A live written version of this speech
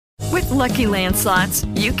Lucky Land Slots,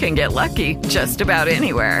 you can get lucky just about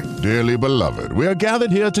anywhere. Dearly beloved, we are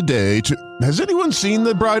gathered here today to... Has anyone seen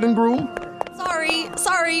the bride and groom?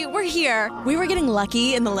 Sorry, we're here. We were getting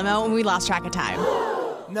lucky in the limo and we lost track of time.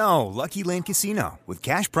 No, Lucky Land Casino, with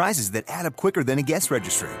cash prizes that add up quicker than a guest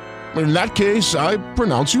registry. In that case, I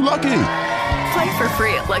pronounce you lucky. Play for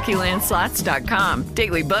free at LuckyLandSlots.com.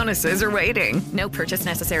 Daily bonuses are waiting. No purchase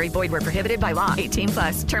necessary. Void where prohibited by law.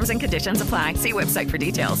 18+. Terms and conditions apply. See website for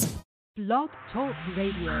details. Blog Talk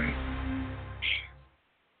Radio.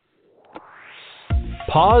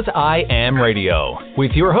 Pause I Am Radio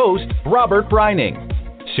with your host, Robert Brady,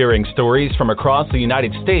 sharing stories from across the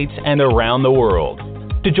United States and around the world.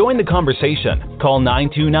 To join the conversation, call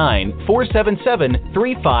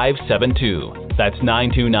 929-477-3572. That's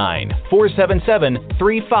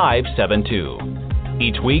 929-477-3572.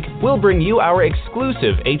 Each week, we'll bring you our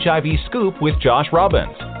exclusive HIV Scoop with Josh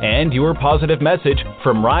Robbins and your positive message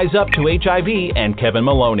from Rise Up to HIV and Kevin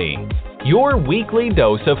Maloney. Your weekly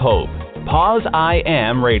dose of hope. Pause I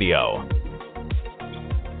Am Radio.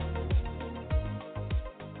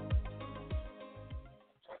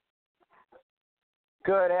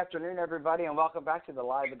 Good afternoon, everybody, and welcome back to the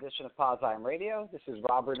live edition of Pause I Am Radio. This is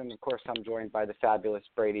Robert, and of course, I'm joined by the fabulous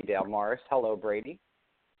Brady Dale Morris. Hello, Brady.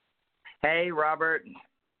 Hey, Robert.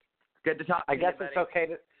 Good to talk to you, buddy.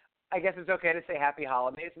 I guess it's okay to say Happy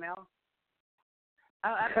Holidays now.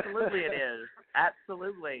 Oh, absolutely, it is.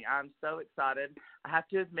 Absolutely, I'm so excited. I have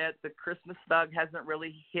to admit, the Christmas bug hasn't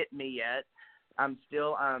really hit me yet. I'm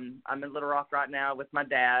still, I'm in Little Rock right now with my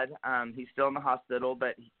dad. He's still in the hospital,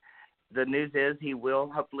 but the news is he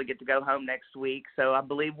will hopefully get to go home next week. So I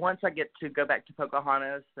believe once I get to go back to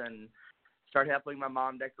Pocahontas and start helping my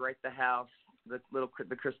mom decorate the house, the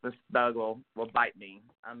Christmas bug will bite me.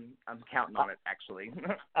 I'm counting on it, actually.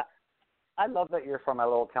 I love that you're from a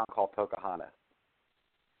little town called Pocahontas.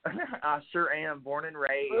 I sure am. Born and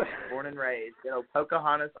raised.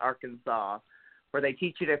 Pocahontas, Arkansas, where they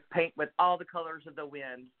teach you to paint with all the colors of the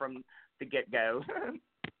wind from the get-go.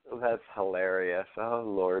 That's hilarious. Oh,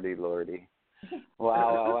 lordy.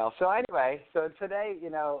 Wow. So anyway, today,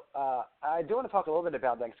 I do want to talk a little bit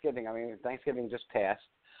about Thanksgiving. I mean, Thanksgiving just passed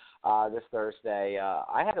this Thursday.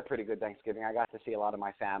 I had a pretty good Thanksgiving. I got to see a lot of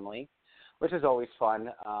my family, which is always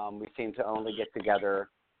fun. We seem to only get together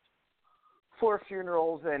for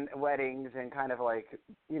funerals and weddings and kind of like,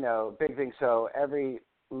 big things. So every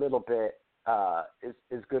little bit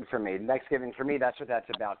is good for me. Thanksgiving, for me, that's what that's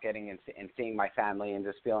about, getting and seeing my family and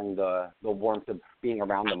just feeling the warmth of being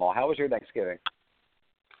around them all. How was your Thanksgiving?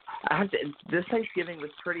 This Thanksgiving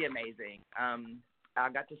was pretty amazing. I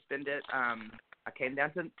got to spend it. I came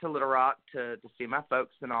down to Little Rock to see my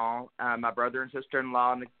folks and all. My brother and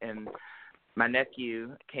sister-in-law and my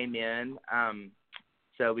nephew came in.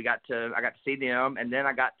 So I got to see them, and then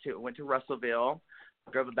went to Russellville,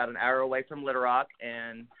 drove about an hour away from Little Rock,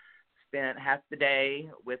 and spent half the day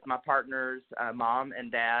with my partner's mom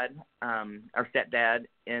and dad, or stepdad,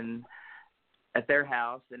 at their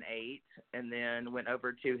house and ate, and then went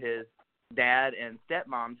over to his dad and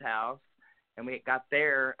stepmom's house. And we got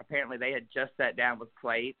there. Apparently, they had just sat down with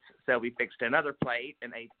plates, so we fixed another plate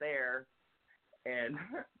and ate there. And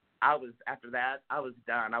after that, I was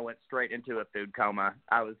done. I went straight into a food coma.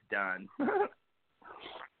 I was done.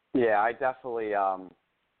 Yeah, I definitely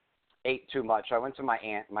ate too much. I went to my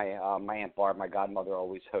aunt. My Aunt Barb, my godmother,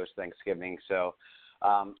 always hosts Thanksgiving, so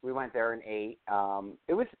we went there and ate.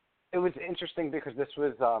 It was interesting because this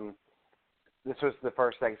was the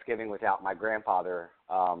first Thanksgiving without my grandfather,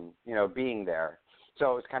 being there.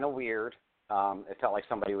 So it was kind of weird. It felt like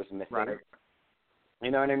somebody was missing. Right.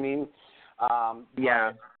 You know what I mean?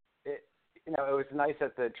 Yeah. It was nice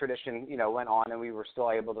that the tradition, went on and we were still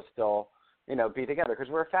able to be together because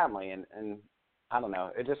we're a family. And I don't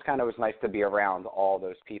know, it just kind of was nice to be around all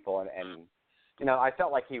those people. And I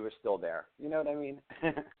felt like he was still there. You know what I mean?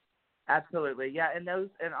 Absolutely, yeah. And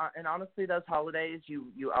honestly, those holidays,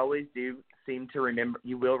 you always do seem to remember.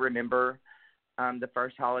 You will remember the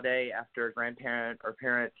first holiday after a grandparent or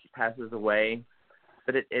parent passes away,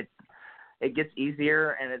 but it gets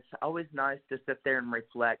easier, and it's always nice to sit there and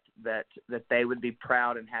reflect that they would be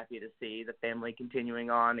proud and happy to see the family continuing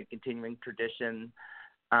on and continuing tradition,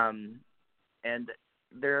 and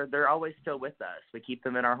they're always still with us. We keep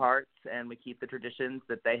them in our hearts, and we keep the traditions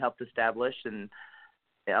that they helped establish and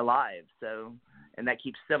alive. So, and that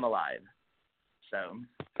keeps them alive. So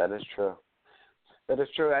that is true.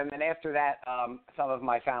 And then after that, some of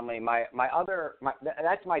my family,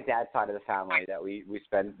 that's my dad's side of the family that we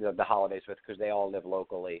spend the holidays with because they all live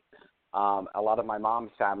locally. A lot of my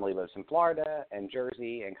mom's family lives in Florida and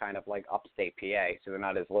Jersey and kind of like upstate PA, so they're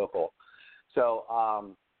not as local. So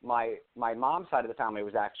my mom's side of the family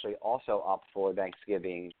was actually also up for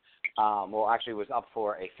Thanksgiving. Well, actually was up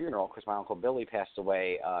for a funeral because my Uncle Billy passed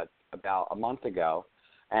away about a month ago.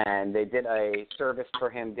 And they did a service for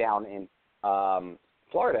him down in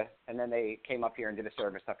Florida, and then they came up here and did a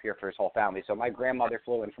service up here for his whole family. So my grandmother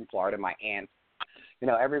flew in from Florida, my aunt,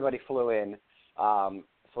 everybody flew in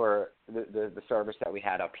for the service that we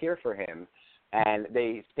had up here for him. And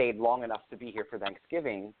they stayed long enough to be here for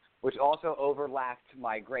Thanksgiving, which also overlapped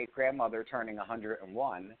my great-grandmother turning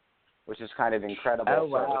 101, which is kind of incredible. Oh,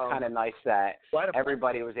 wow. So it was kind of nice that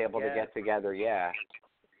everybody was able to get together,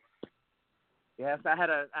 Yes, I had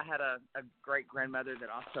a great grandmother that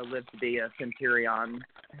also lived to be a centurion,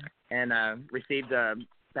 and received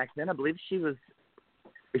back then I believe she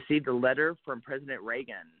received a letter from President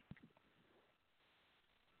Reagan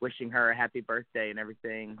wishing her a happy birthday and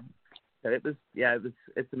everything. So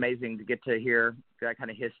it's amazing to get to hear that kind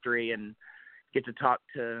of history and get to talk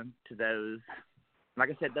to those. Like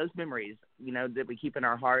I said, those memories, that we keep in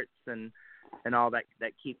our hearts and all that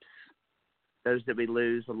keeps those that we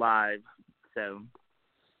lose alive. So,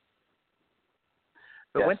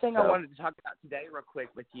 but one thing I wanted to talk about today real quick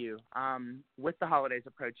with you, with the holidays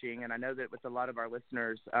approaching, and I know that with a lot of our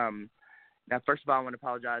listeners, now, first of all, I want to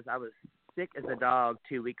apologize. I was sick as a dog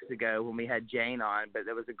 2 weeks ago when we had Jane on, but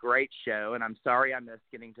it was a great show, and I'm sorry I missed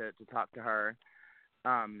getting to talk to her.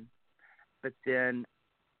 But then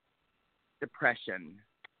depression,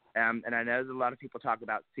 and I know that a lot of people talk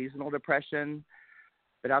about seasonal depression,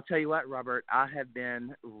 but I'll tell you what, Robert, I have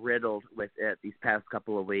been riddled with it these past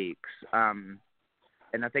couple of weeks. And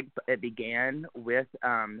I think it began with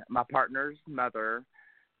my partner's mother.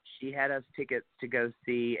 She had us tickets to go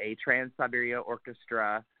see a Trans-Siberia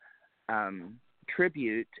Orchestra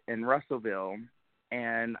tribute in Russellville.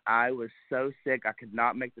 And I was so sick I could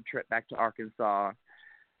not make the trip back to Arkansas.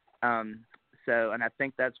 And I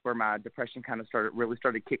think that's where my depression kind of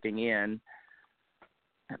started kicking in.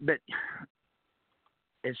 But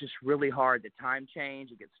it's just really hard. The time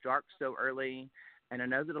change, it gets dark so early. And I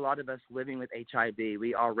know that a lot of us living with HIV,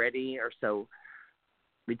 we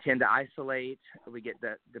tend to isolate. We get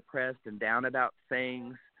depressed and down about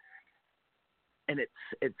things. And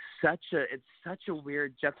it's such a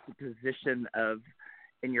weird juxtaposition of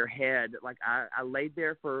in your head. Like I laid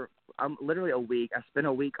there for literally a week. I spent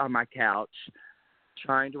a week on my couch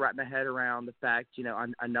trying to wrap my head around the fact,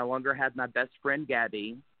 I no longer have my best friend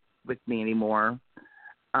Gabby with me anymore.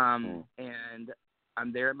 And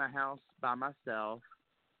I'm there in my house by myself,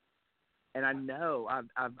 and I know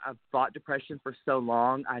I've fought depression for so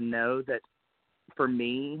long. I know that for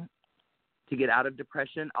me to get out of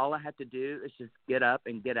depression, all I have to do is just get up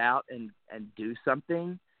and get out and do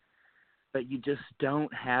something. But I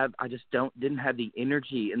didn't have the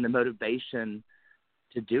energy and the motivation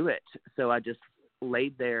to do it. So I just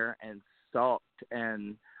laid there and sulked,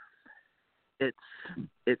 and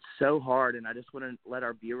it's so hard, and I just want to let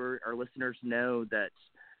our listeners know that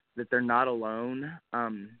they're not alone,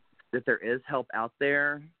 that there is help out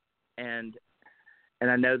there, and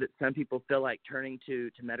I know that some people feel like turning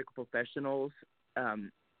to medical professionals,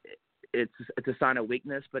 it's a sign of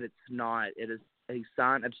weakness, but it's not. It is a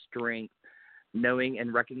sign of strength, knowing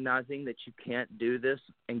and recognizing that you can't do this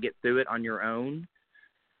and get through it on your own,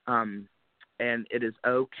 and it is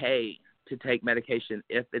okay to take medication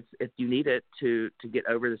if you need it to get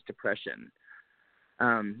over this depression.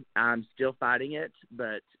 I'm still fighting it,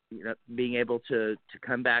 but being able to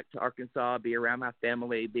come back to Arkansas, be around my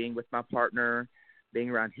family, being with my partner, being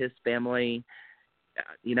around his family,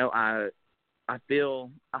 I feel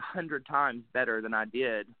 100 times better than I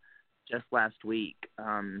did just last week.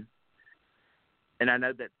 And I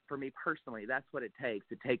know that for me personally, that's what it takes.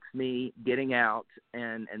 It takes me getting out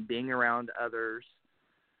and being around others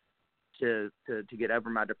to get over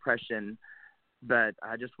my depression. But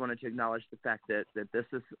I just wanted to acknowledge the fact that this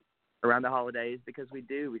is around the holidays, because we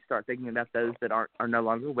start thinking about those that are no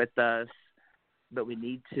longer with us, but we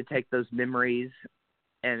need to take those memories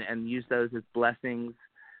and use those as blessings,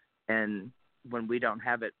 and when we don't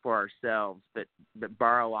have it for ourselves, but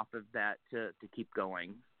borrow off of that to keep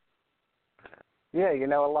going. Yeah,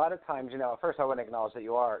 a lot of times, first I want to acknowledge that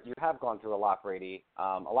you have gone through a lot, Brady.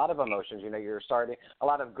 A lot of emotions, you're starting a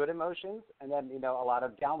lot of good emotions, and then, a lot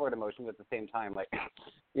of downward emotions at the same time. Like,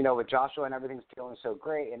 with Joshua and everything's feeling so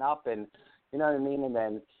great and up, and you know what I mean? And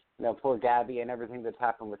then, poor Gabby and everything that's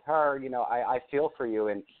happened with her, I feel for you.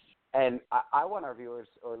 And I want our viewers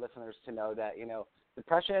or listeners to know that,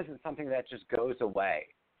 depression isn't something that just goes away.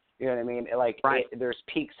 You know what I mean? Like, right. There's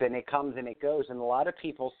peaks and it comes and it goes. And a lot of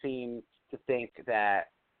people seem to think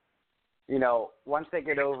that, once they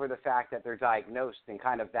get over the fact that they're diagnosed and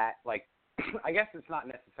kind of that, like, I guess it's not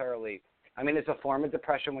necessarily. I mean, it's a form of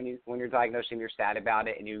depression when you're diagnosed and you're sad about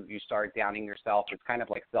it and you start downing yourself. It's kind of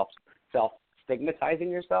like self stigmatizing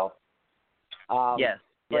yourself. Yes.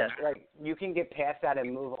 Yes. Like, you can get past that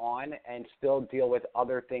and move on and still deal with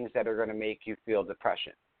other things that are going to make you feel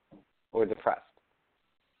depression or depressed.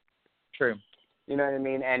 True. You know what I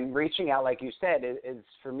mean? And reaching out, like you said, is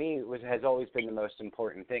for me has always been the most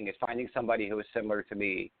important thing, is finding somebody who is similar to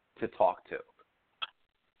me to talk to.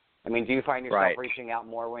 I mean, do you find yourself reaching out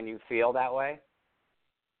more when you feel that way?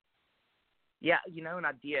 Yeah, and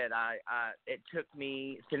I did. It took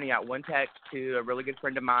me sending out one text to a really good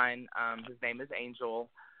friend of mine. His name is Angel.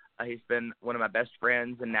 He's been one of my best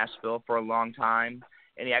friends in Nashville for a long time,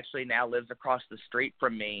 and he actually now lives across the street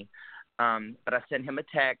from me. But I sent him a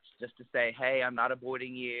text just to say, hey, I'm not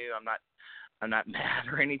avoiding you. I'm not mad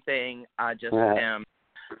or anything. I just am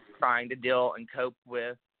trying to deal and cope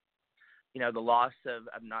with, the loss of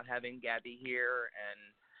not having Gabby here and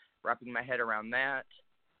wrapping my head around that.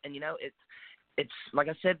 And, it's like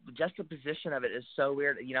I said, the juxtaposition of it is so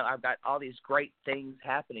weird. I've got all these great things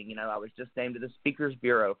happening. I was just named to the Speakers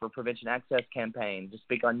Bureau for Prevention Access Campaign to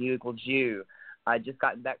speak on U equals U. I just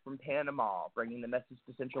gotten back from Panama, bringing the message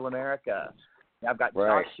to Central America. I've got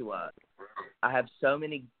Joshua. I have so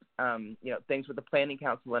many, things with the Planning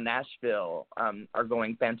Council in Nashville are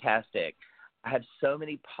going fantastic. I have so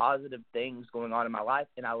many positive things going on in my life,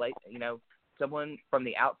 and someone from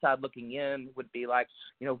the outside looking in would be like,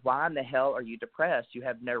 why in the hell are you depressed? You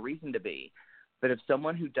have no reason to be. But if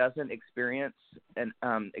someone who doesn't experience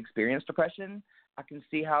depression, I can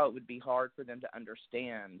see how it would be hard for them to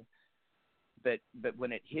understand. But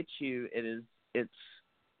when it hits you, it's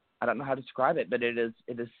I don't know how to describe it, but it is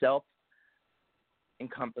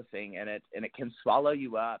self-encompassing, and it can swallow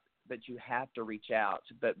you up. But you have to reach out.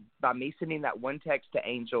 But by me sending that one text to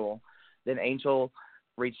Angel, then Angel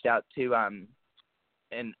reached out to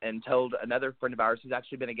and told another friend of ours who's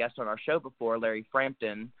actually been a guest on our show before, Larry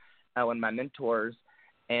Frampton, one of my mentors,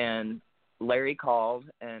 and Larry called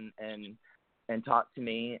and talked to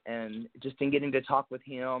me, and just in getting to talk with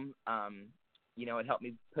him, it helped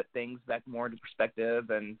me put things back more into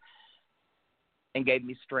perspective and gave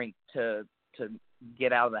me strength to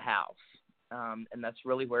get out of the house. And that's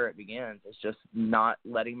really where it begins. It's just not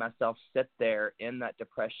letting myself sit there in that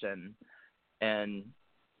depression and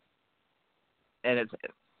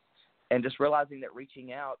just realizing that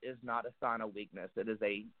reaching out is not a sign of weakness. It is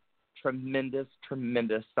a tremendous,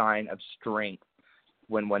 tremendous sign of strength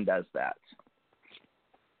when one does that.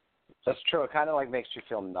 That's true. It kind of makes you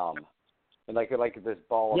feel numb, and like this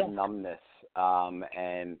ball of numbness,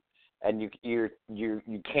 and you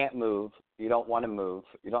can't move. You don't want to move.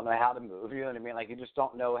 You don't know how to move. You know what I mean? You just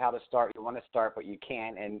don't know how to start. You want to start, but you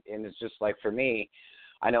can't. And it's just for me,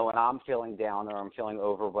 I know when I'm feeling down or I'm feeling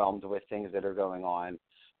overwhelmed with things that are going on,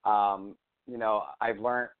 I've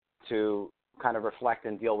learned to kind of reflect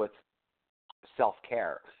and deal with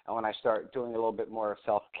self-care. And when I start doing a little bit more of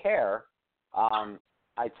self-care, I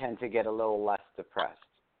tend to get a little less depressed.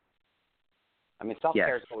 I mean,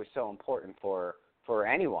 self-care is always so important for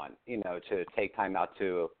anyone, to take time out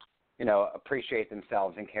to, appreciate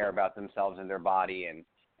themselves and care about themselves and their body and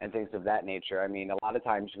things of that nature. I mean, a lot of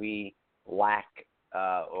times we lack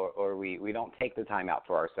or we don't take the time out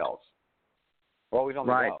for ourselves. We're always on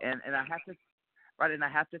the go. And I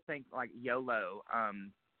have to think YOLO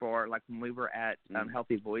for when we were at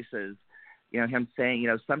Healthy Voices, him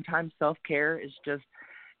saying, sometimes self-care is just,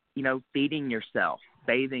 feeding yourself,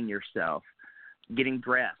 bathing yourself, getting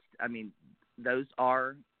dressed. I mean, those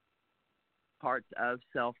are parts of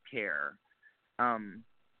self-care. And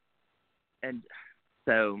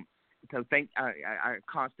so think I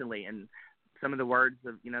constantly, and some of the words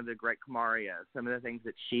of, the great Kamaria, some of the things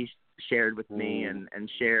that she shared with me and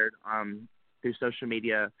shared through social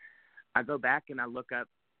media, I go back and I look up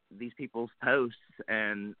these people's posts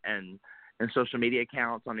and social media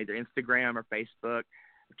accounts on either Instagram or Facebook,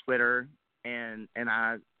 or Twitter, and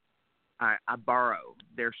I borrow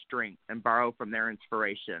their strength and borrow from their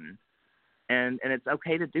inspiration. And it's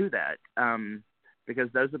okay to do that, because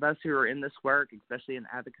those of us who are in this work, especially in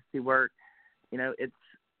advocacy work, it's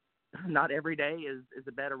not every day is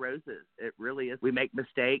a bed of roses. It really is. We make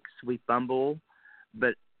mistakes, we fumble,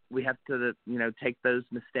 but we have to, take those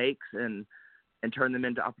mistakes and turn them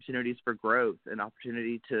into opportunities for growth and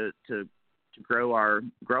opportunity to grow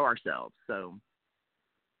ourselves. So,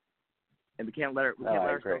 and we can't let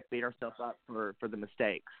ourselves beat ourselves up for the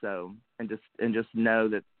mistakes. So, and just know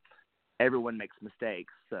that everyone makes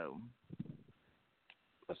mistakes. So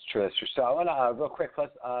that's true. So I want to real quick,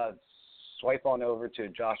 let's swipe on over to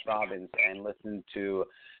Josh Robbins and listen to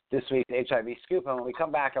this week's HIV Scoop. And when we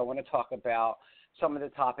come back, I want to talk about some of the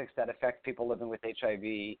topics that affect people living with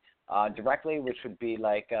HIV directly, which would be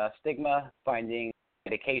like stigma, finding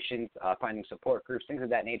medications, finding support groups, things of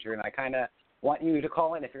that nature. And I kind of want you to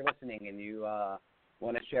call in if you're listening and you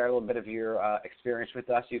want to share a little bit of your experience with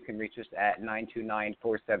us. You can reach us at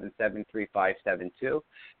 929-477-3572.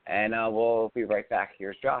 And we'll be right back.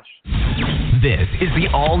 Here's Josh. This is the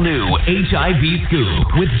all-new HIV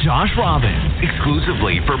Scoop with Josh Robbins,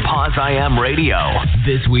 exclusively for Pause IM Radio.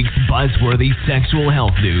 This week's buzzworthy sexual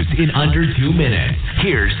health news in under 2 minutes.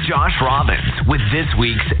 Here's Josh Robbins with this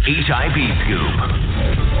week's HIV Scoop.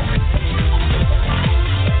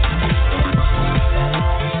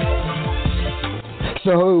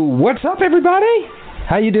 So, what's up, everybody?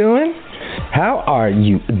 How you doing? How are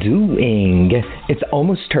you doing? It's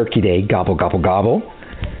almost Turkey Day. Gobble, gobble, gobble.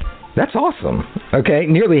 That's awesome. Okay,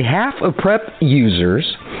 nearly half of PrEP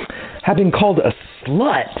users have been called a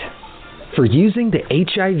slut for using the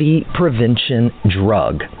HIV prevention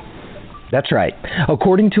drug. That's right.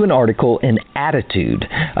 According to an article in Attitude,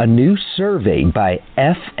 a new survey by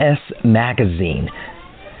FS Magazine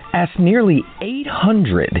asked nearly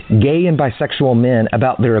 800 gay and bisexual men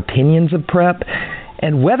about their opinions of PrEP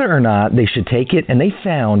and whether or not they should take it, and they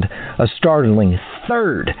found a startling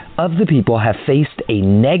third of the people have faced a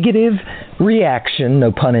negative reaction,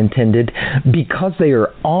 no pun intended, because they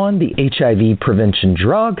are on the HIV prevention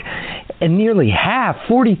drug, and nearly half,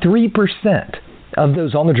 43%, of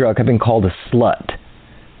those on the drug have been called a slut.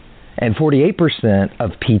 And 48%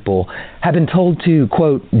 of people have been told to,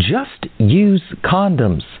 quote, just use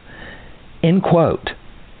condoms, end quote.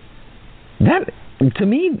 That, to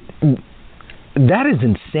me, that is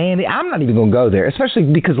insanity. I'm not even going to go there, especially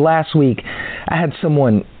because last week I had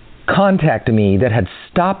someone contact me that had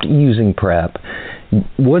stopped using PrEP,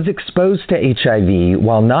 was exposed to HIV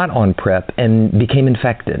while not on PrEP, and became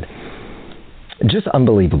infected. Just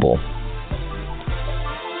unbelievable.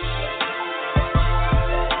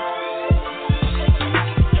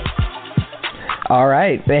 All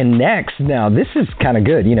right, and next, now this is kind of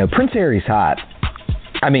good. You know, Prince Harry's hot.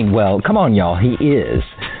 I mean, well, come on, y'all, he is.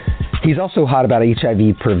 He's also hot about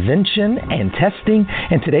HIV prevention and testing,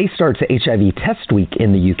 and today starts the HIV Test Week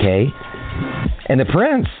in the UK. And the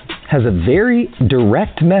Prince has a very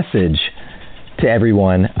direct message to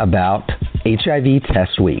everyone about HIV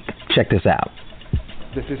Test Week. Check this out.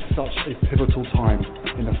 This is such a pivotal time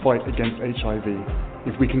in the fight against HIV.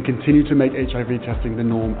 If we can continue to make HIV testing the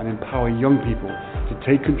norm and empower young people to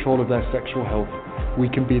take control of their sexual health, we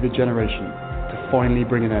can be the generation to finally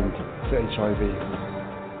bring an end to HIV.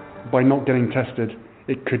 By not getting tested,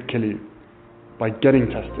 it could kill you. By getting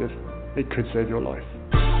tested, it could save your life.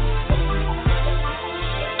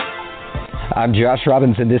 I'm Josh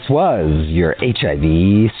Robbins, and this was your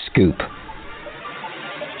HIV Scoop.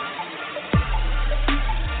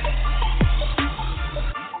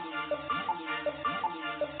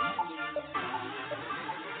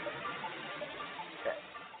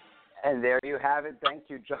 And there you have it. Thank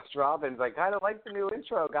you, Josh Robbins. I kind of like the new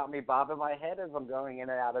intro. Got me bobbing my head as I'm going in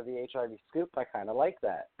and out of the HIV Scoop. I kind of like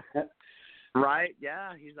that. Right,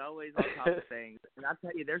 yeah, he's always on top of things. And I'll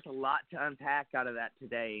tell you, there's a lot to unpack out of that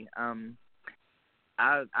today.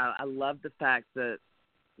 I love the fact that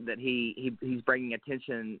he's bringing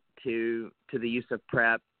attention to the use of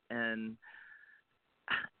PrEP, and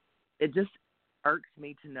it just irks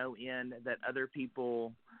me to no end that other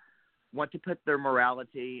people want to put their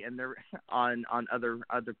morality and their on other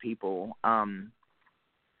people.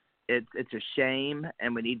 It's a shame,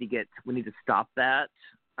 and we need to stop that.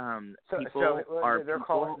 They're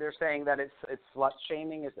saying that it's slut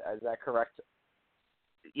shaming. Is that correct?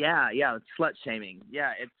 Yeah, it's slut shaming.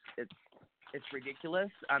 Yeah, it's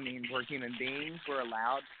ridiculous. I mean, we're human beings. We're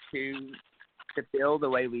allowed to feel the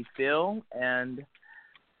way we feel, and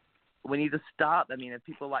we need to stop. I mean, if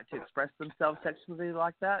people like to express themselves sexually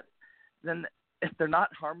like that, then if they're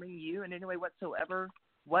not harming you in any way whatsoever,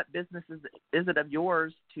 what business is it of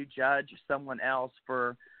yours to judge someone else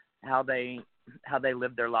for how they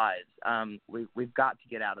live their lives? We've got to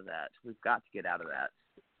get out of that.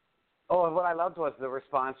 Oh, and what I loved was the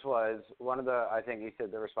response was I think he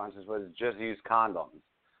said the responses was just use condoms.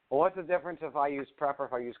 Well, what's the difference if I use PrEP or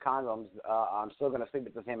if I use condoms? I'm still going to sleep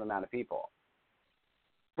with the same amount of people.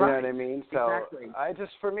 You know what I mean? So exactly.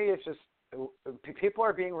 For me, it's just people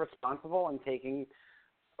are being responsible and taking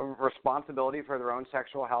responsibility for their own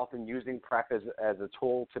sexual health and using PrEP as a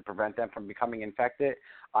tool to prevent them from becoming infected.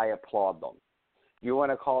 I applaud them. You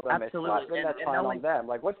want to call them Absolutely. a slut, then that's fine on them.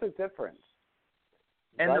 Like, what's the difference?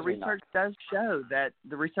 And the research does show that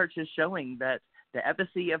the research is showing that the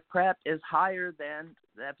efficacy of PrEP is higher than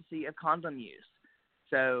the efficacy of condom use.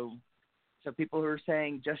 So people who are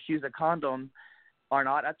saying just use a condom are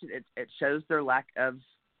not up to it. It shows their lack of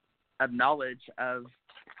knowledge of,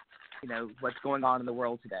 you know, what's going on in the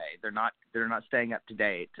world today. They're not staying up to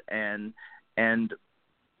date, and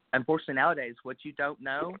unfortunately nowadays, what you don't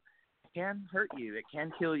know can hurt you. It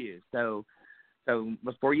can kill you. So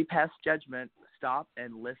before you pass judgment, stop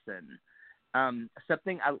and listen.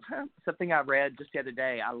 Something I read just the other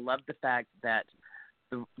day. I love the fact that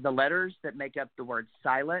the letters that make up the word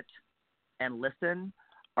silent and listen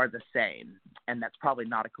are the same, and that's probably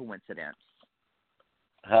not a coincidence.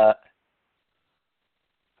 I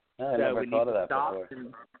never thought of that before.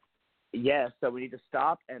 So we need to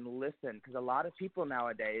stop and listen, because a lot of people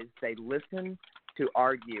nowadays, they listen to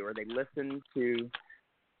argue, or they listen to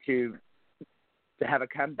have a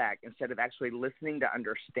comeback instead of actually listening to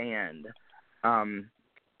understand. And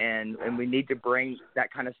we need to bring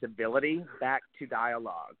that kind of civility back to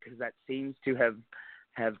dialogue, because that seems to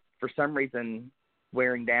have for some reason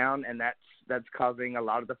wearing down, and that's causing a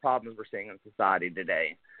lot of the problems we're seeing in society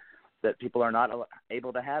today. That people are not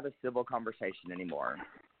able to have a civil conversation anymore.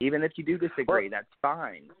 Even if you do disagree, that's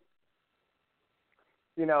fine.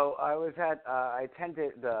 You know, I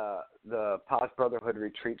attended the Paz Brotherhood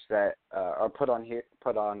retreats that are put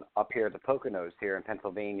on up here at the Poconos here in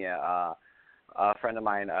Pennsylvania. A friend of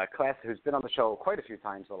mine, Class, who's been on the show quite a few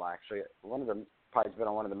times, actually, one of them probably has been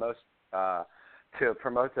on one of the most to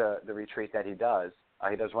promote the retreat that he does.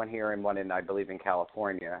 He does one here and one in, I believe, in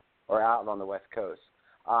California or out on the West Coast.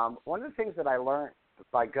 One of the things that I learned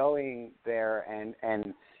by going there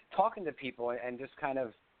and talking to people and just kind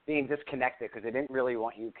of being disconnected, because they didn't really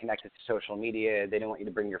want you connected to social media. They didn't want you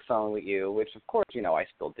to bring your phone with you, which, of course, you know, I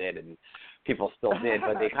still did and people still did,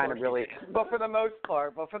 but they kind of really – but for the most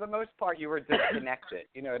part, you were disconnected,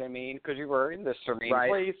 you know what I mean, because you were in this serene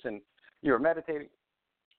place and you were meditating.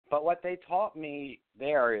 But what they taught me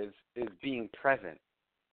there is being present,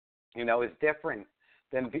 you know, is different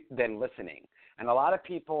than listening. And a lot of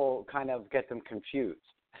people kind of get them confused.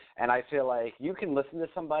 And I feel like you can listen to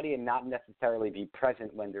somebody and not necessarily be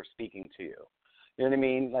present when they're speaking to you. You know what I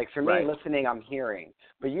mean? Like for me, listening, I'm hearing.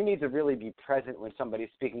 But you need to really be present when somebody's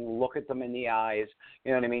speaking. Look at them in the eyes.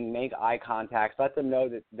 You know what I mean? Make eye contact. Let them know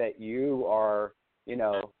that you are, you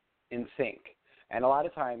know, in sync. And a lot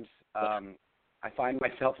of times I find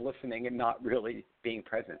myself listening and not really being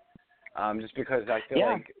present. Just because I feel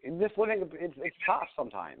like this living, it's tough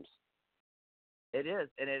sometimes. It is,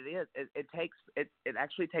 and it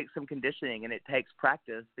actually takes some conditioning, and it takes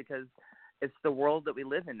practice, because it's the world that we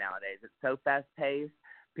live in nowadays. It's so fast paced.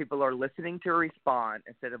 People are listening to respond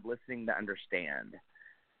instead of listening to understand.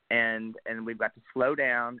 And we've got to slow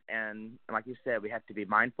down, and like you said, we have to be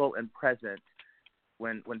mindful and present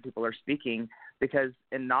when people are speaking, because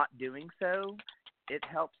in not doing so, it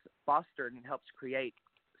helps foster and it helps create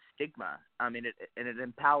stigma. I mean, it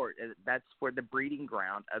empowers. That's for the breeding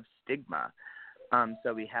ground of stigma.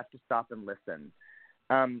 So we have to stop and listen.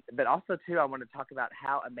 But also, too, I want to talk about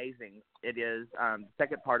how amazing it is. The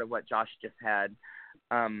second part of what Josh just had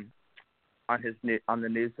on the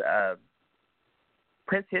news,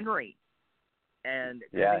 Prince Henry, and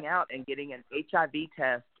coming out and getting an HIV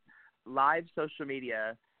test, live social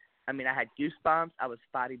media. I mean, I had goosebumps. I was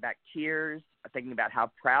fighting back tears, thinking about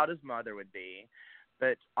how proud his mother would be,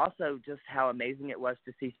 but also just how amazing it was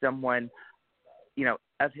to see someone, you know,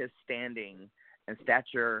 of his standing and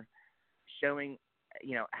stature showing,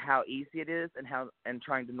 you know, how easy it is and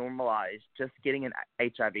trying to normalize just getting an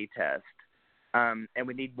HIV test. And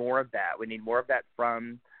we need more of that. We need more of that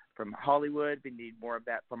from Hollywood. We need more of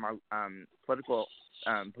that from our political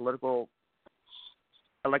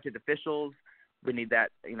elected officials. We need that,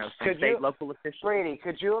 you know, from local officials. Brady,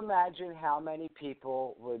 could you imagine how many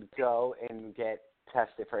people would go and get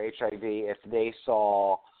tested for HIV if they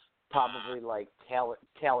saw probably like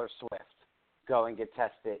Taylor Swift go and get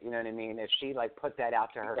tested? You know what I mean? If she like put that out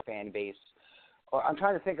to her fan base. Or I'm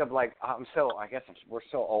trying to think of like we're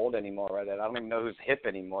so old anymore, right? I don't even know who's hip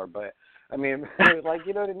anymore. But I mean, like,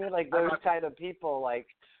 you know what I mean? Like those kind of people, like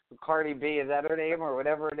Cardi B, is that her name or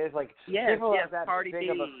whatever it is? Like people have that Cardi big B,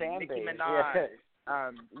 of a fan Nicki base. Minaj,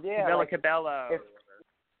 Bella like, Cabello,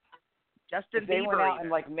 Justin if they Bieber. went out and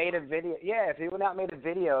like made a video, if they went out and made a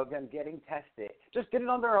video of them getting tested, just did it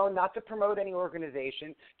on their own, not to promote any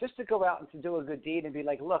organization, just to go out and to do a good deed and be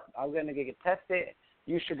like, look, I'm going to get tested.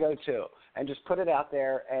 You should go too, and just put it out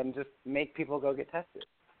there and just make people go get tested.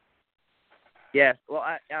 Yes, well,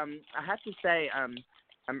 I have to say,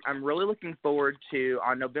 I'm really looking forward to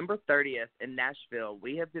on November 30th in Nashville.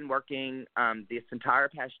 We have been working this entire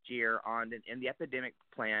past year in the epidemic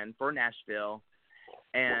plan for Nashville,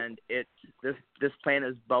 and this plan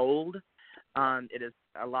is bold. It is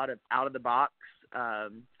a lot of out of the box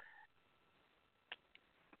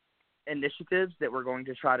initiatives that we're going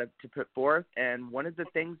to try to put forth. And one of the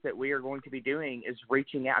things that we are going to be doing is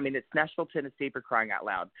reaching out. I mean, it's Nashville, Tennessee, for crying out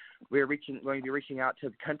loud. We're going to be reaching out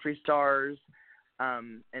to country stars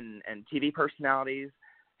and TV personalities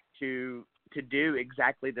to do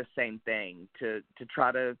exactly the same thing, to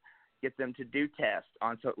try to get them to do tests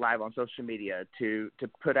live on social media, to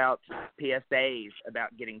put out PSAs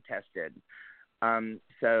about getting tested.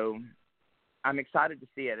 So I'm excited to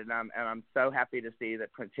see it, and I'm so happy to see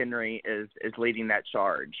that Prince Henry is leading that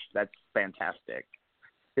charge. That's fantastic,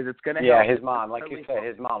 because it's going to help. Yeah, his mom, like you said,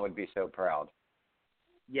 his mom would be so proud.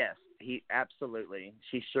 Yes, she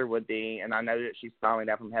sure would be, and I know that she's smiling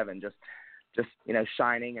down from heaven, just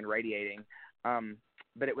shining and radiating.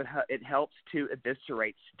 But it helps to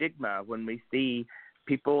eviscerate stigma when we see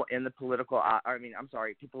people in the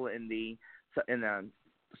people in the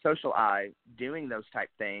social eye doing those type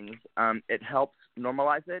things. It helps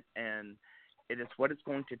normalize it, and it is what it's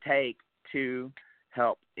going to take to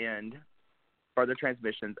help end further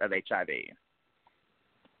transmissions of HIV.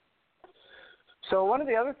 So one of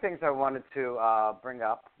the other things I wanted to bring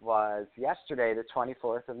up was yesterday, the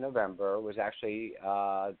 24th of November, was actually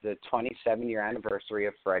the 27-year anniversary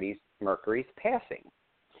of Freddie Mercury's passing.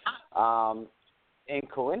 In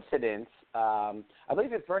coincidence, I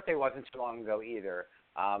believe his birthday wasn't too long ago either,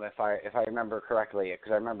 if I remember correctly,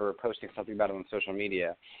 because I remember posting something about it on social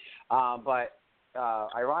media. But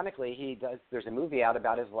ironically, there's a movie out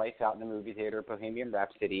about his life out in the movie theater, Bohemian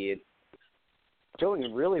Rhapsody. It's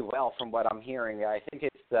doing really well from what I'm hearing. I think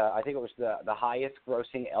it was the highest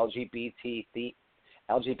grossing LGBTQ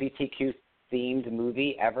themed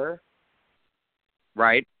movie ever.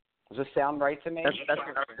 Right. Does this sound right to me? Does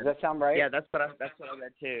that sound right? Yeah, that's what I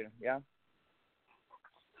read too. Yeah.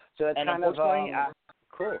 So that's kind of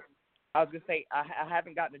cool. I was gonna say I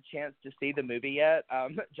haven't gotten a chance to see the movie yet.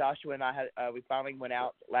 Joshua and I we finally went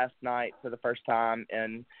out last night for the first time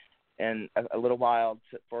in a little while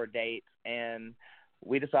for a date, and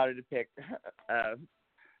we decided to pick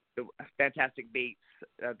the Fantastic Beasts,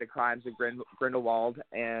 The Crimes of Grindelwald,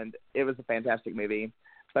 and it was a fantastic movie.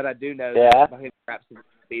 But I do know that Bohemian Rhapsody will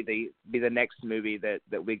be the next movie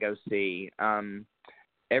that we go see.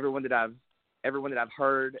 Everyone that I've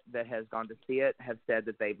heard that has gone to see it have said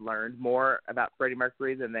that they've learned more about Freddie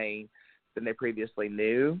Mercury than they previously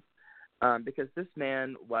knew, because this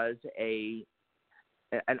man was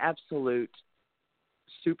an absolute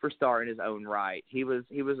superstar in his own right. He was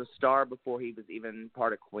a star before he was even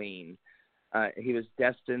part of Queen. He was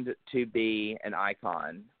destined to be an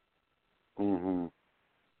icon. Mm-hmm.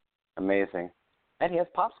 Amazing. And he has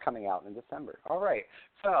Pops coming out in December. All right.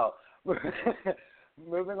 So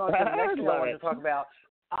moving on to the next one I want to talk about.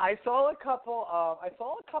 I saw a couple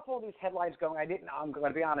of these headlines going. I'm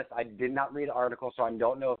going to be honest, I did not read the article, so I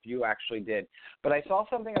don't know if you actually did. But I saw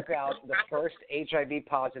something about the first HIV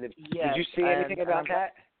positive. Yes, did you see anything about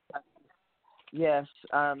that? Yes.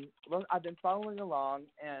 Well, I've been following along,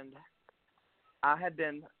 and I had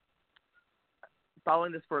been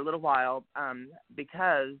following this for a little while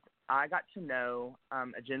because I got to know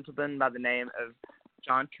a gentleman by the name of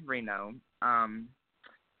John Carino,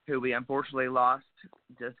 who we unfortunately lost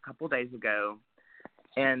just a couple of days ago.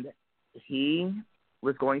 And he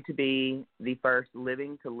was going to be the first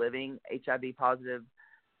living HIV positive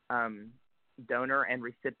donor and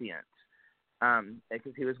recipient,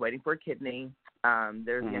 because he was waiting for a kidney.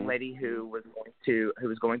 There's a young lady who was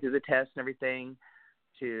going through the test and everything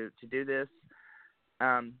to do this.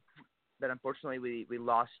 But unfortunately, we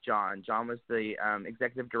lost John. John was the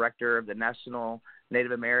executive director of the National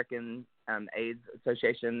Native American AIDS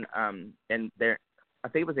Association, and I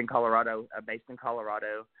think it was in Colorado, based in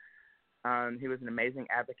Colorado. He was an amazing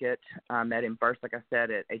advocate. I met him first, like I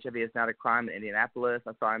said, at HIV Is Not a Crime in Indianapolis.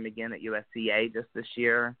 I saw him again at USCA just this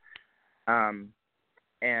year. And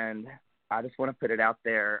I just want to put it out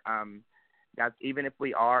there, guys, even if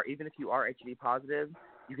you are HIV positive,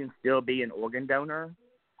 you can still be an organ donor.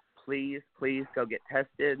 Please go get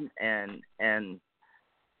tested, and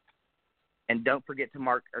don't forget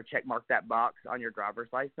to check mark that box on your driver's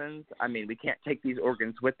license. I mean, we can't take these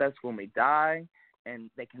organs with us when we die,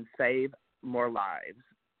 and they can save more lives.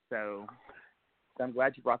 So I'm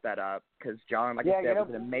glad you brought that up, because John, like I said, was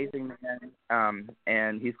an amazing man,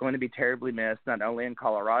 and he's going to be terribly missed, not only in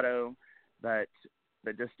Colorado, but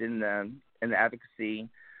just in the advocacy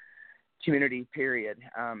community. Period.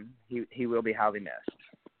 He will be highly missed.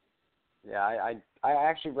 Yeah, I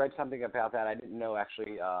actually read something about that. I didn't know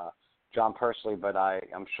actually John personally, but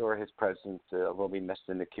I'm sure his presence will be missed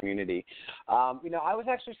in the community. I was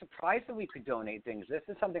actually surprised that we could donate things. This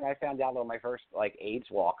is something I found out on my first AIDS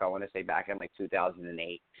walk. I want to say back in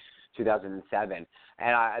 2008, 2007,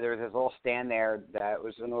 and there was this little stand there that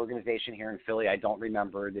was an organization here in Philly. I don't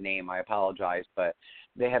remember the name. I apologize, but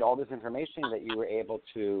they had all this information that you were able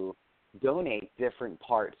to donate different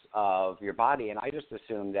parts of your body, and I just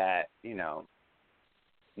assumed that it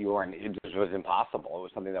just was impossible. It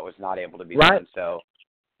was something that was not able to be done. So,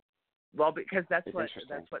 well, because that's what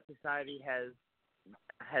society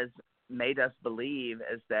has made us believe,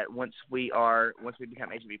 is that once we become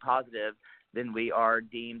HIV positive, then we are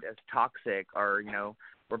deemed as toxic, or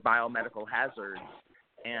we're biomedical hazards,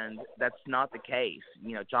 and that's not the case.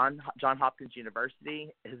 Johns Hopkins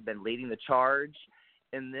University has been leading the charge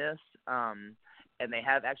in this, and they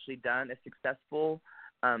have actually done a successful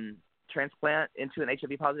transplant into an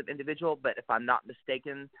HIV positive individual. But if I'm not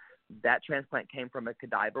mistaken, that transplant came from a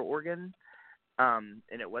cadaver organ, and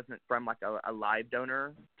it wasn't from a live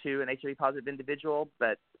donor to an HIV positive individual.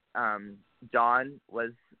 But John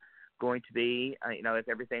was going to be, if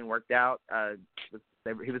everything worked out,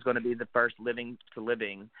 he was going to be the first living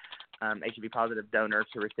HIV positive donor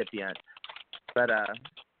to recipient. But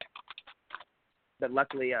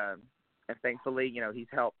luckily and thankfully, he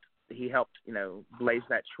helped blaze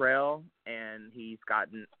that trail, and he's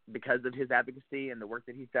gotten, because of his advocacy and the work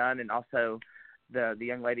that he's done, and also the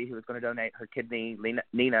young lady who was going to donate her kidney,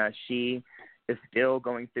 Nina, she is still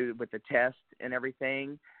going through with the test and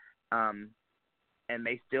everything, and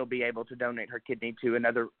may still be able to donate her kidney to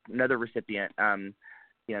another recipient,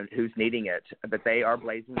 who's needing it. But they are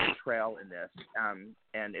blazing the trail in this,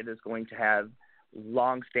 and it is going to have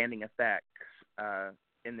long-standing effects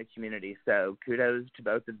in the community. So kudos to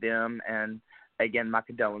both of them, and again, my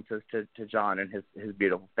condolences to John and his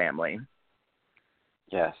beautiful family.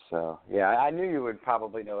 Yes, I knew you would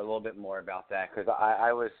probably know a little bit more about that, because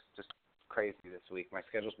I was just crazy this week. My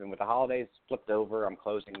schedule's been, with the holidays, flipped over. I'm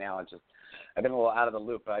closing now, and I've been a little out of the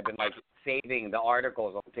loop, but I've been saving the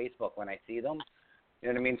articles on Facebook when I see them. You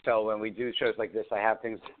know what I mean? So when we do shows like this, I have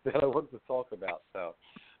things that I want to talk about.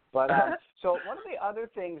 But so one of the other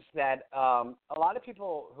things that a lot of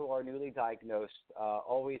people who are newly diagnosed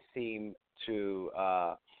always seem to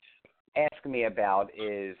ask me about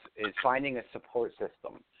is finding a support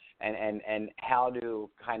system and how to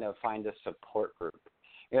kind of find a support group.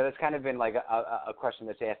 That's kind of been a question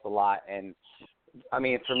that's asked a lot. And I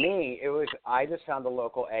mean, for me, I just found a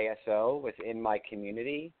local ASO within my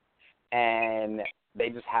community, and they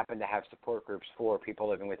just happen to have support groups for people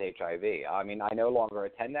living with HIV. I mean, I no longer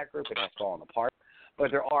attend that group; it has fallen apart.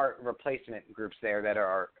 But there are replacement groups there that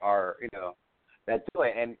are that do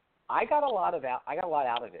it, and I got a lot out of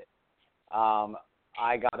it.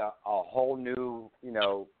 I got a whole new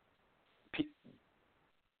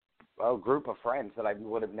a group of friends that I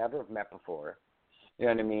would have never met before. You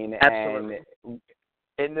know what I mean? Absolutely. And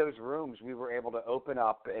in those rooms, we were able to open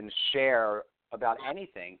up and share about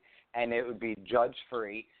anything, and it would be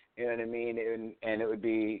judge-free. You know what I mean? And it would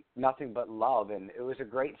be nothing but love, and it was a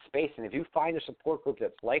great space. And if you find a support group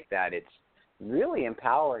that's like that, it's really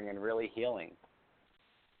empowering and really healing.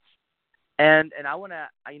 And I want to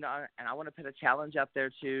put a challenge out there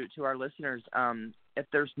to our listeners. If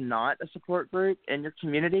there's not a support group in your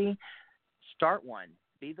community, start one.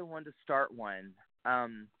 Be the one to start one. I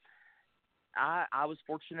was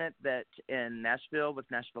fortunate that in Nashville with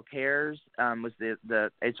Nashville Cares was the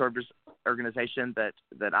AIDS organization that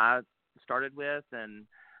I started with, and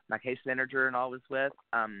my case manager and all was with.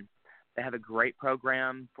 They have a great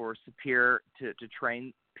program for to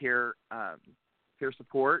train peer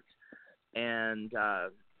support, and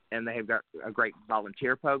they have got a great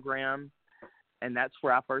volunteer program, and that's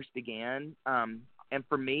where I first began. And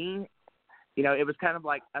for me, it was kind of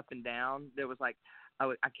like up and down. There was I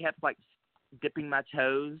kept dipping my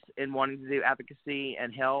toes in wanting to do advocacy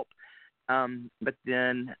and help, but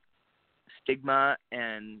then stigma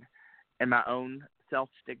and my own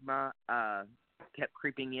self-stigma kept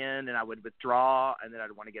creeping in, and I would withdraw, and then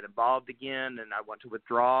I'd want to get involved again, and I want to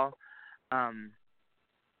withdraw.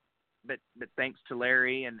 But thanks to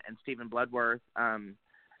Larry and Stephen Bloodworth, and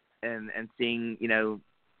seeing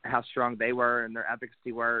how strong they were in their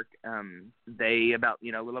advocacy work, they about a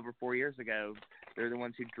little over 4 years ago, they're the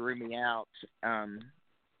ones who drew me out, and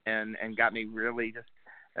got me really just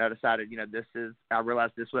decided I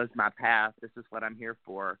realized this was my path. This is what I'm here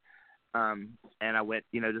for, and I went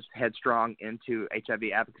just headstrong into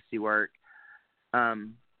HIV advocacy work.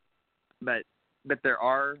 But there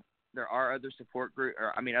are other support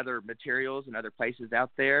other materials and other places out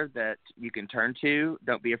there that you can turn to.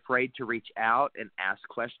 Don't be afraid to reach out and ask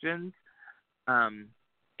questions. And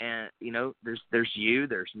there's you,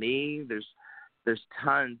 there's me, there's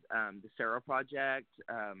tons. The Sarah Project,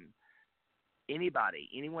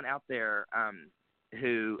 anyone out there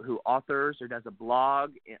who authors or does a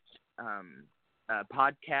blog,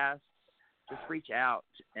 podcast. Just reach out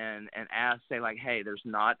and ask, say like, hey, there's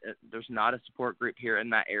not a support group here in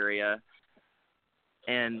my area.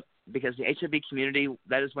 And because the HIV community,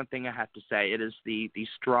 that is one thing I have to say, it is the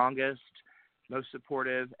strongest, most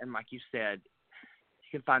supportive, and like you said,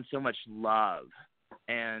 you can find so much love,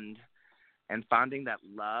 and finding that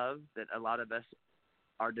love that a lot of us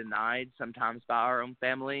are denied sometimes by our own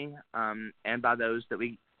family, and by those that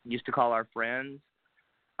we used to call our friends.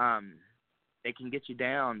 They can get you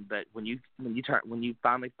down, but when you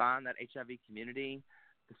finally find that HIV community,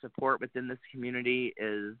 the support within this community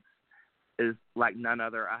is like none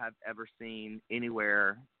other I have ever seen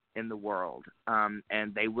anywhere in the world. And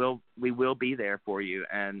we will be there for you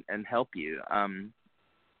and help you.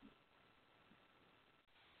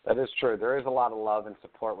 That is true. There is a lot of love and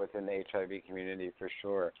support within the HIV community for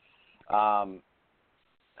sure.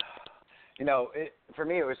 For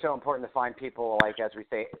me, it was so important to find people, like, as we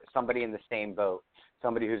say, somebody in the same boat,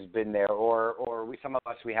 somebody who's been there, or some of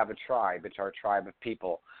us, we have a tribe. It's our tribe of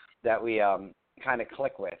people that we kind of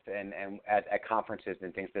click with, and at conferences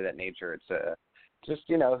and things of that nature. It's just,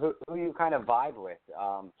 who you kind of vibe with.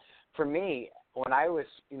 For me, when I was,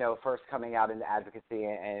 first coming out into advocacy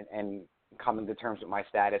and coming to terms with my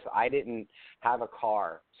status, I didn't have a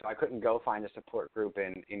car, so I couldn't go find a support group.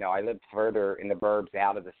 And, I lived further in the burbs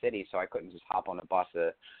out of the city, so I couldn't just hop on a bus.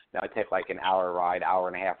 It'd take like an hour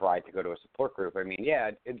and a half ride to go to a support group. I mean,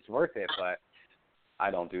 yeah, it's worth it, but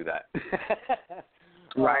I don't do that.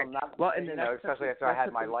 Right. Especially after I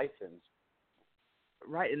had my license.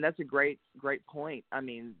 Right, and that's a great point. I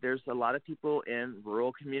mean, there's a lot of people in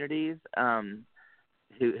rural communities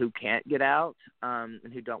who can't get out, and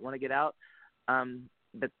who don't want to get out.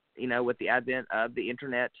 But with the advent of the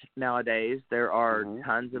internet nowadays, there are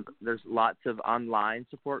there's lots of online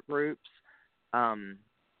support groups. So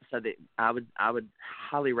that I would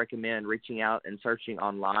highly recommend reaching out and searching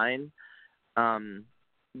online.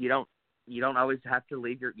 You don't always have to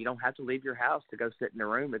leave your house to go sit in a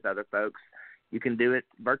room with other folks. You can do it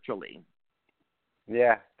virtually.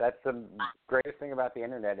 Yeah, that's the greatest thing about the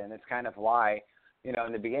internet, and it's kind of why, in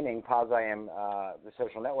the beginning, POSIAM, the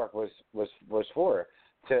social network, was for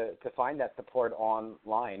to find that support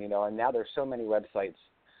online. And now there's so many websites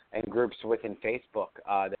and groups within Facebook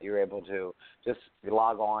that you're able to just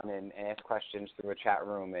log on and ask questions through a chat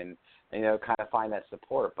room and kind of find that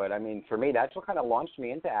support. But I mean, for me, that's what kind of launched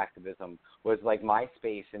me into activism, was like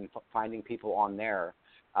MySpace and finding people on there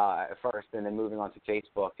at first, and then moving on to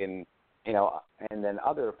Facebook and then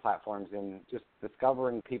other platforms, and just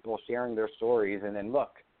discovering people sharing their stories. And then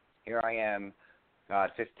look, here I am,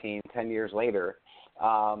 10 years later,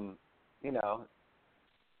 right.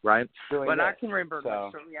 Well, I can remember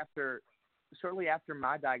shortly after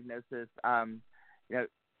my diagnosis,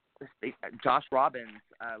 Josh Robbins,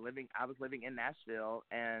 I was living in Nashville,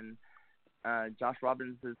 and Josh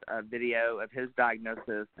Robbins' video of his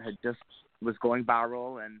diagnosis was going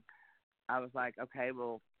viral, and I was like, okay,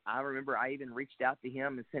 well, I remember I even reached out to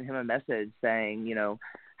him and sent him a message saying,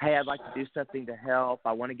 hey, I'd like to do something to help.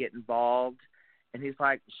 I want to get involved. And he's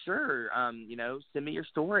like, sure, send me your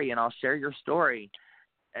story and I'll share your story.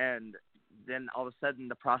 And then all of a sudden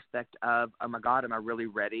the prospect of, oh my God, am I really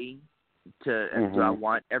ready to, do I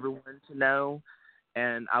want everyone to know?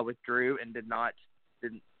 And I withdrew and did not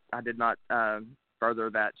further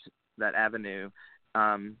that avenue.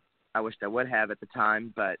 I wished I would have at the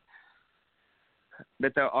time, but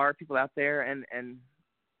there are people out there, and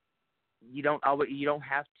you don't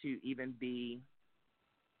have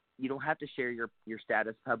to share your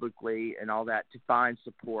status publicly and all that to find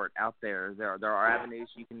support out there. There are avenues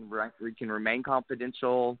you can remain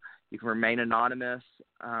confidential, you can remain anonymous,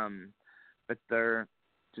 but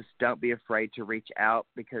just don't be afraid to reach out,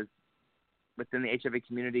 because within the HIV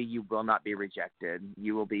community, you will not be rejected.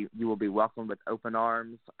 You will be welcomed with open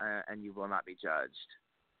arms, and you will not be judged.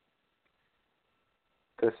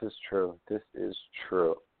 This is true.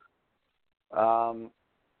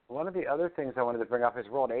 One of the other things I wanted to bring up is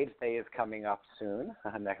World AIDS Day is coming up soon,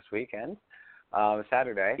 next weekend,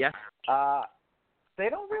 Saturday. Yeah. They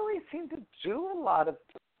don't really seem to do a lot of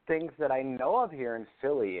things that I know of here in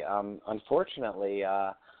Philly. Unfortunately,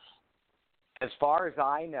 as far as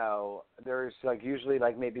I know, there's usually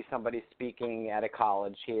maybe somebody speaking at a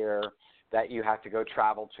college here that you have to go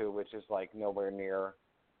travel to, which is nowhere near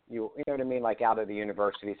you know what I mean, like out of the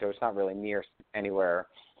university, so it's not really near anywhere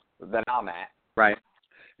that I'm at. Right.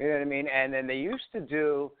 You know what I mean? And then they used to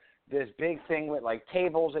do this big thing with like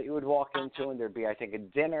tables that you would walk into, and there'd be, I think, a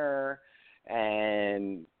dinner,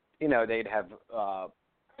 and you know, they'd have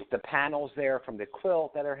the panels there from the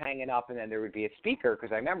quilt that are hanging up, and then there would be a speaker,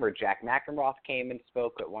 because I remember Jack McEnroe came and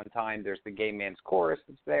spoke at one time. There's the Gay Man's Chorus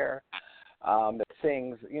that's there that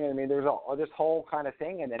sings. You know what I mean? There's this whole kind of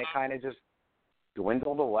thing, and then it kind of just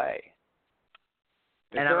dwindled away.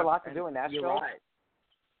 Is there a lot to do in Nashville? You're right.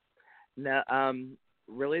 No,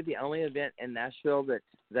 really the only event in Nashville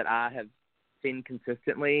that I have seen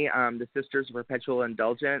consistently, the Sisters of Perpetual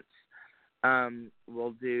Indulgence,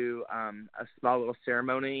 we'll do a small little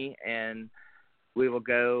ceremony, and we will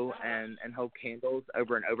go and hold candles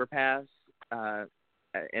over an overpass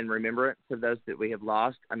in remembrance of those that we have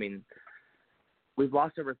lost. I mean, we've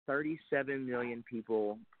lost over 37 million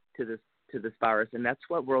people to this virus, and that's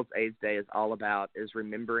what World AIDS Day is all about, is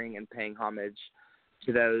remembering and paying homage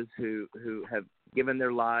to those who have given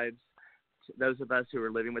their lives, to those of us who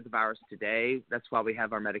are living with the virus today. That's why we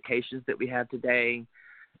have our medications that we have today.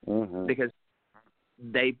 Mm-hmm. Because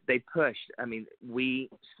they pushed. I mean, we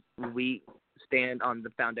stand on the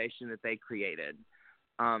foundation that they created.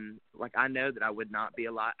 Like, I know that I would not be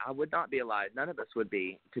alive. None of us would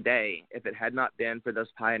be today if it had not been for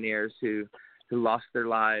those pioneers who lost their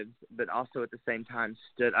lives, but also at the same time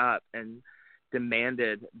stood up and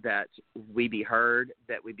demanded that we be heard,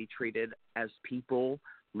 that we be treated as people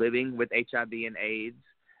living with HIV and AIDS,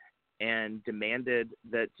 and demanded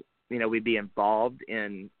that, you know, we be involved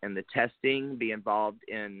in the testing, be involved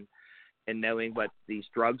in knowing what these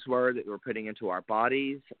drugs were that we were putting into our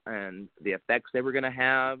bodies and the effects they were going to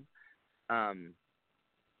have. But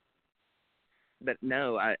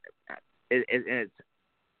no,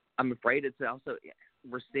 I'm afraid it's also,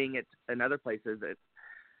 we're seeing it in other places.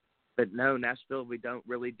 But no, Nashville, we don't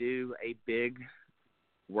really do a big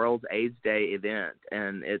World AIDS Day event,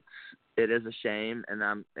 and it is a shame. And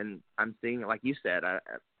I'm seeing it, like you said. I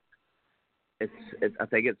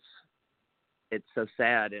think it's so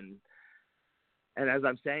sad, and as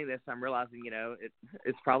I'm saying this, I'm realizing, you know,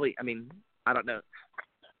 it's probably, I mean, I don't know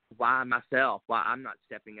why I'm not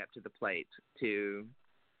stepping up to the plate to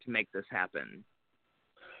make this happen.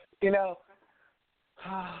 You know,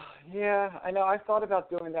 yeah, I know. I thought about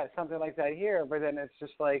doing something like that here, but then it's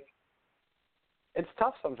just like, it's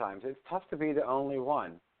tough sometimes. It's tough to be the only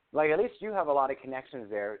one. Like, at least you have a lot of connections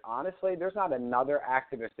there. Honestly, there's not another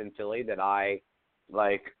activist in Philly that I,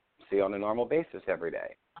 like, see on a normal basis every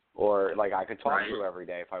day, or, like, I could talk to every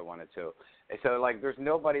day if I wanted to. And so, like, there's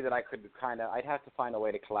nobody that I could I'd have to find a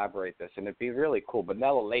way to collaborate this, and it'd be really cool, but a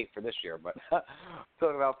little late for this year, but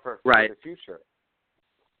talking about for the future,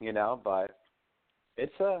 you know, but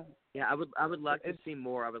it's a... Yeah, I would like to see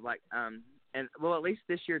more. I would like, and, well, at least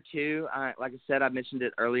this year, too, like I said, I mentioned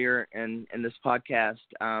it earlier in this podcast,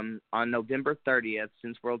 on November 30th,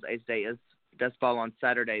 since World AIDS Day does fall on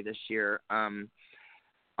Saturday this year, on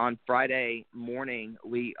Friday morning,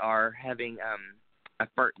 we are having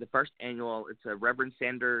the first annual, it's a Reverend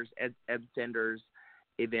Ed Sanders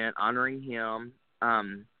event honoring him,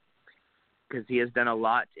 because he has done a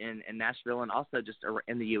lot in Nashville and also just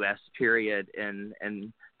in the U.S., period, and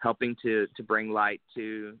helping to bring light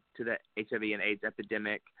to the HIV and AIDS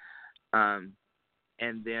epidemic. And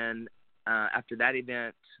then after that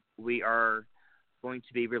event, we are going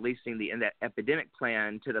to be releasing the epidemic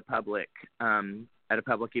plan to the public at a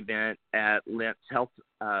public event at Lentz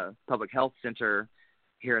Public Health Center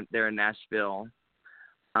there in Nashville.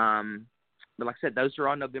 But like I said, those are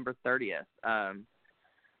on November 30th.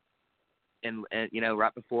 And you know,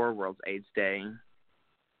 right before World AIDS Day.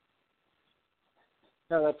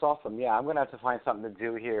 No, that's awesome. Yeah, I'm going to have to find something to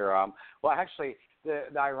do here. Well, actually, the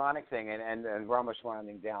ironic thing, and we're almost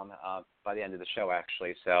winding down by the end of the show,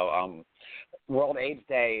 actually. So World AIDS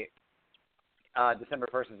Day, December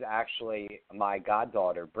 1st, is actually my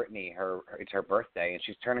goddaughter, Brittany. It's her birthday, and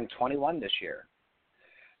she's turning 21 this year.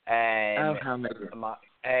 And how amazing.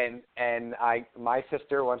 My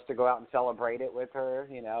sister wants to go out and celebrate it with her,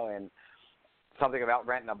 you know, and something about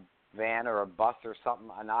renting a van or a bus or something,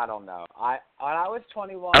 and I don't know. When I was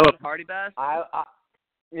 21. Oh, a party bus?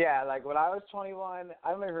 Yeah, like when I was 21,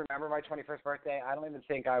 I don't even remember my 21st birthday. I don't even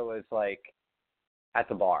think I was like at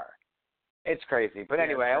the bar. It's crazy. But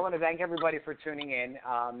anyway, I want to thank everybody for tuning in.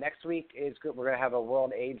 Next week is good. We're going to have a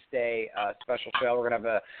World AIDS Day special show. We're going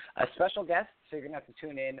to have a special guest, so you're going to have to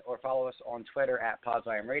tune in or follow us on Twitter at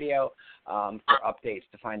PosIam Radio for updates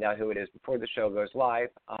to find out who it is before the show goes live.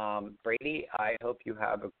 Brady, I hope you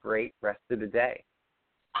have a great rest of the day.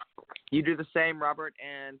 You do the same, Robert,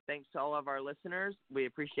 and thanks to all of our listeners. We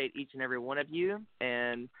appreciate each and every one of you,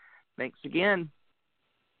 and thanks again.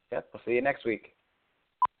 Yep, we'll see you next week.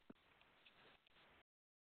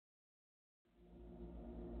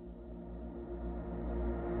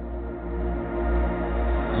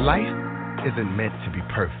 Life isn't meant to be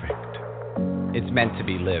perfect. It's meant to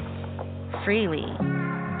be lived. Freely.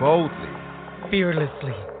 Boldly.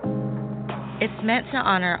 Fearlessly. It's meant to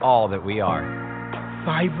honor all that we are.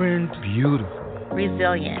 Vibrant. Beautiful.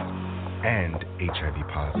 Resilient. And HIV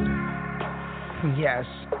positive. Yes.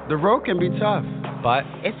 The road can be tough, but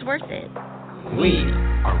it's worth it. We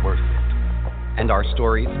are worth it. And our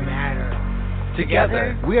stories matter.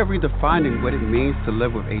 Together, we are redefining what it means to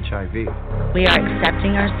live with HIV. We are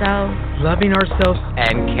accepting ourselves, loving ourselves,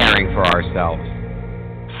 and caring for ourselves.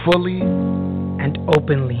 Fully and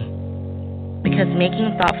openly. Because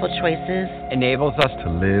making thoughtful choices enables us to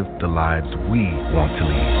live the lives we want to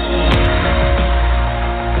lead.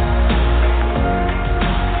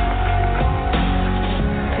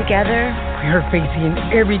 Together, we are facing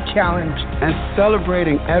every challenge and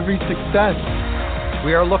celebrating every success.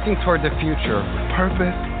 We are looking toward the future with purpose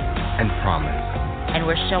and promise. And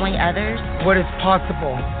we're showing others what is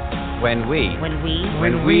possible when we are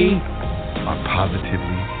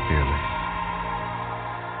positively fearless.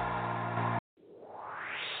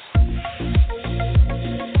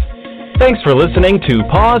 Thanks for listening to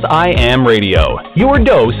Pause I Am Radio, your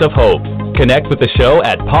dose of hope. Connect with the show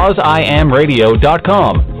at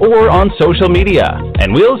pauseIamradio.com or on social media,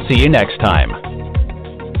 and we'll see you next time.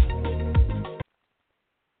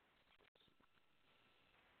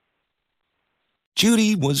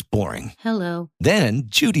 Judy was boring. Hello. Then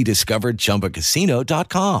Judy discovered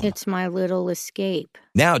ChumbaCasino.com. It's my little escape.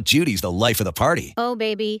 Now Judy's the life of the party. Oh,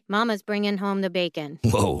 baby, mama's bringing home the bacon.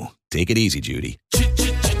 Whoa, take it easy, Judy.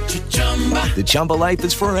 The Chumba life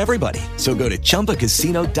is for everybody. So go to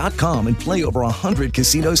ChumbaCasino.com and play over 100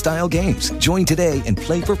 casino-style games. Join today and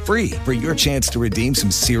play for free for your chance to redeem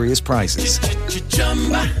some serious prizes.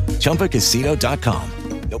 ChumbaCasino.com.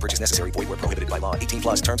 No purchase necessary. Void where prohibited by law.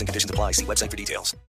 18+ terms and conditions apply. See website for details.